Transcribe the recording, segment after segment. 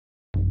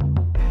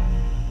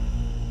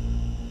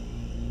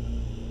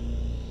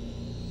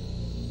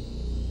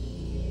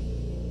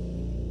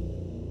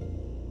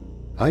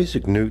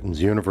Isaac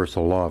Newton's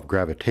universal law of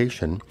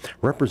gravitation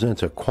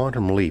represents a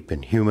quantum leap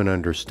in human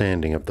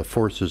understanding of the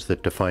forces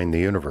that define the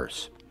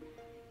universe.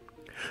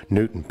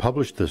 Newton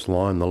published this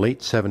law in the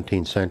late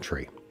 17th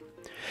century.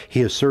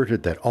 He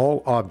asserted that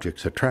all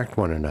objects attract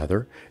one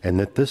another and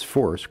that this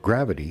force,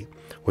 gravity,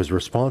 was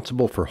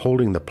responsible for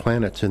holding the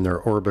planets in their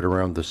orbit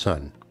around the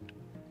Sun.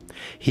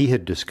 He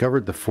had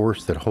discovered the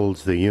force that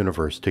holds the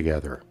universe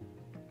together.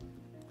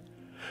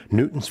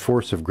 Newton's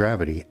force of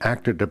gravity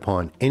acted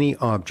upon any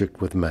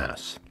object with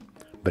mass,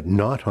 but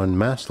not on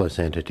massless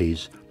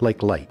entities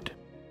like light.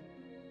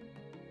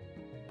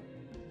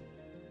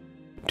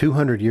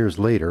 200 years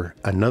later,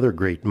 another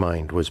great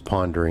mind was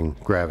pondering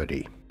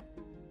gravity.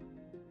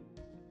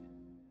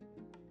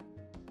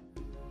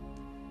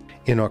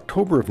 In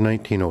October of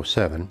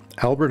 1907,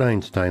 Albert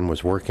Einstein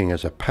was working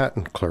as a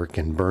patent clerk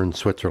in Bern,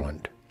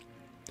 Switzerland.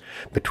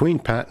 Between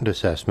patent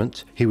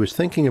assessments, he was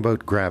thinking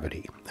about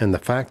gravity and the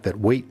fact that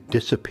weight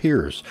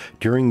disappears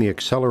during the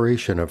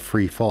acceleration of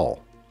free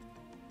fall.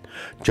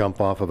 Jump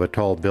off of a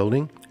tall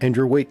building and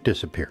your weight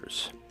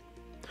disappears.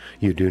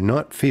 You do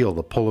not feel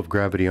the pull of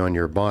gravity on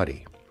your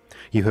body.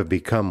 You have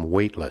become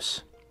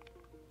weightless.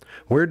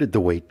 Where did the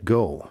weight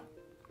go?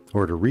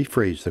 Or to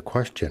rephrase the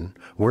question,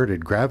 where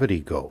did gravity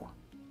go?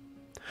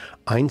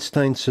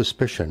 Einstein's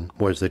suspicion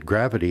was that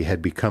gravity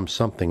had become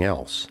something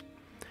else.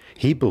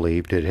 He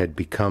believed it had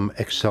become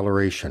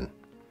acceleration.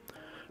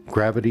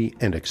 Gravity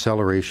and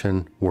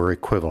acceleration were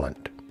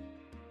equivalent.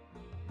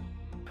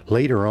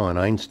 Later on,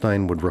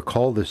 Einstein would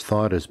recall this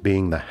thought as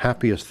being the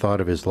happiest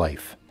thought of his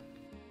life.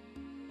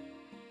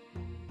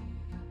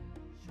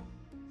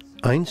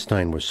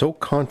 Einstein was so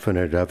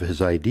confident of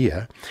his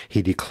idea,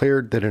 he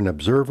declared that an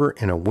observer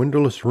in a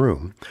windowless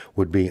room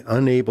would be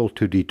unable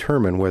to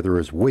determine whether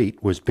his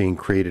weight was being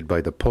created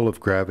by the pull of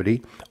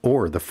gravity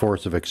or the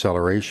force of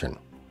acceleration.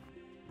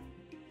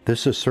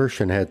 This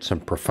assertion had some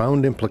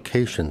profound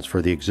implications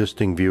for the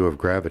existing view of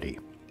gravity.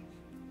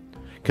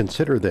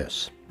 Consider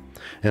this.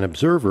 An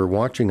observer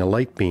watching a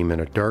light beam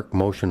in a dark,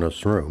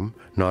 motionless room,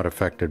 not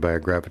affected by a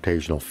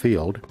gravitational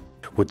field,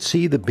 would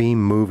see the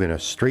beam move in a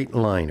straight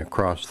line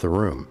across the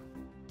room.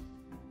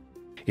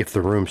 If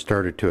the room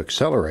started to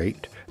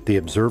accelerate, the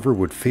observer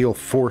would feel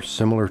force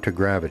similar to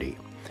gravity,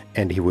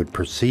 and he would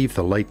perceive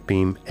the light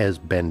beam as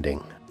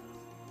bending.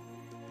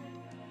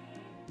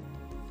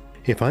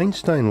 If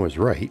Einstein was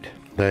right,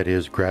 that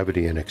is,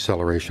 gravity and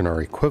acceleration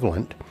are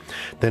equivalent,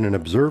 then an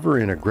observer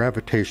in a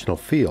gravitational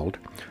field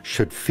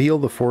should feel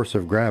the force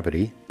of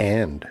gravity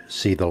and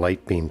see the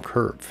light beam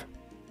curve,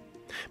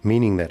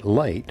 meaning that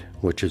light,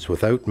 which is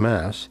without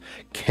mass,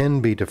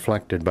 can be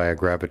deflected by a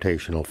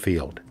gravitational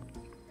field.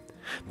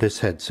 This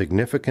had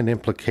significant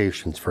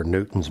implications for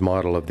Newton's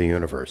model of the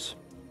universe.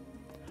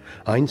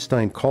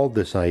 Einstein called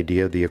this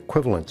idea the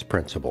equivalence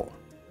principle.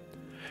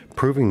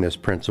 Proving this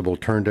principle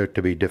turned out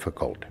to be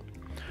difficult.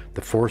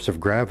 The force of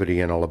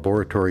gravity in a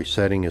laboratory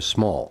setting is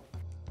small.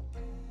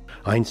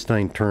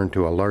 Einstein turned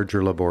to a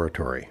larger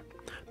laboratory,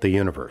 the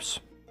universe.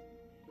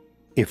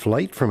 If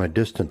light from a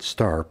distant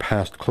star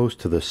passed close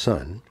to the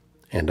Sun,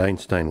 and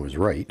Einstein was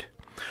right,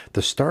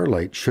 the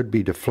starlight should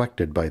be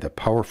deflected by the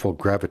powerful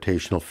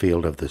gravitational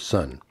field of the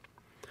Sun.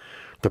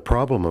 The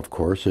problem, of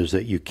course, is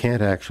that you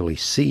can't actually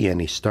see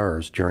any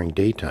stars during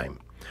daytime.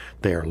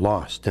 They are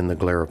lost in the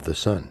glare of the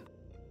Sun.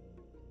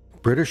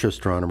 British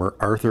astronomer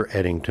Arthur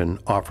Eddington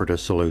offered a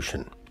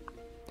solution.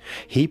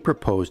 He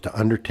proposed to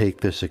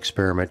undertake this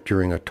experiment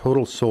during a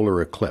total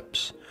solar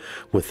eclipse.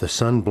 With the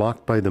Sun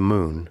blocked by the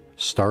Moon,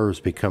 stars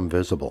become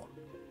visible.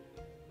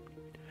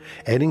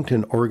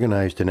 Eddington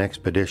organized an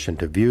expedition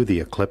to view the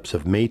eclipse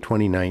of May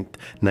 29,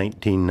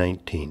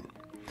 1919.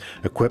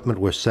 Equipment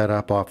was set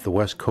up off the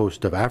west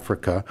coast of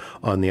Africa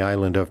on the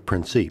island of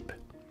Principe,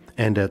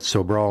 and at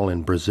Sobral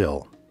in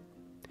Brazil.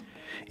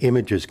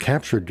 Images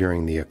captured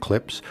during the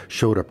eclipse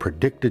showed a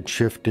predicted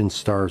shift in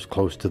stars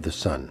close to the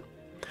Sun.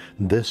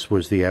 This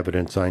was the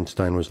evidence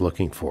Einstein was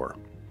looking for.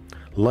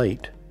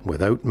 Light,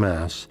 without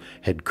mass,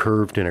 had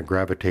curved in a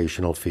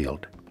gravitational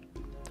field.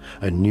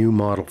 A new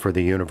model for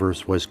the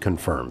universe was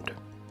confirmed.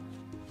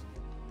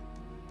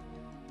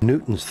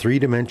 Newton's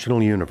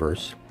three-dimensional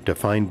universe,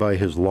 defined by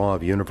his law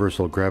of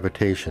universal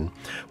gravitation,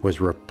 was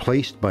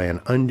replaced by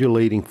an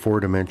undulating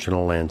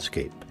four-dimensional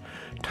landscape.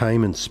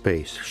 Time and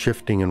space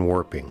shifting and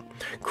warping,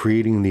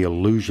 creating the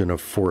illusion of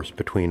force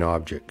between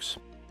objects.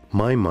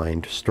 My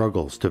mind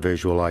struggles to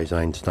visualize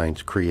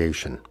Einstein's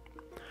creation.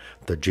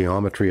 The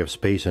geometry of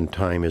space and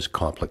time is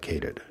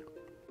complicated.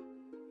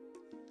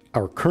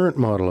 Our current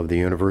model of the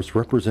universe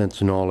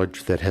represents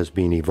knowledge that has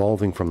been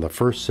evolving from the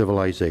first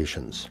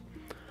civilizations.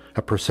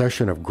 A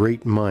procession of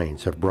great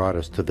minds have brought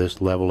us to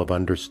this level of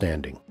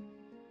understanding.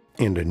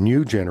 And a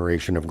new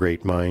generation of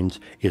great minds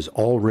is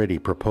already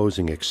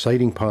proposing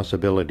exciting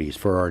possibilities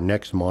for our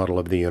next model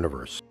of the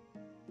universe.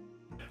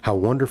 How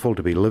wonderful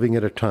to be living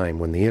at a time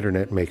when the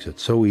internet makes it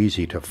so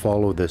easy to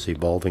follow this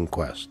evolving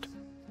quest.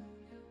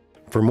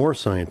 For more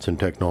science and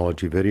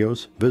technology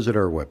videos, visit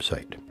our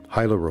website,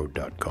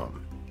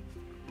 hylaroad.com.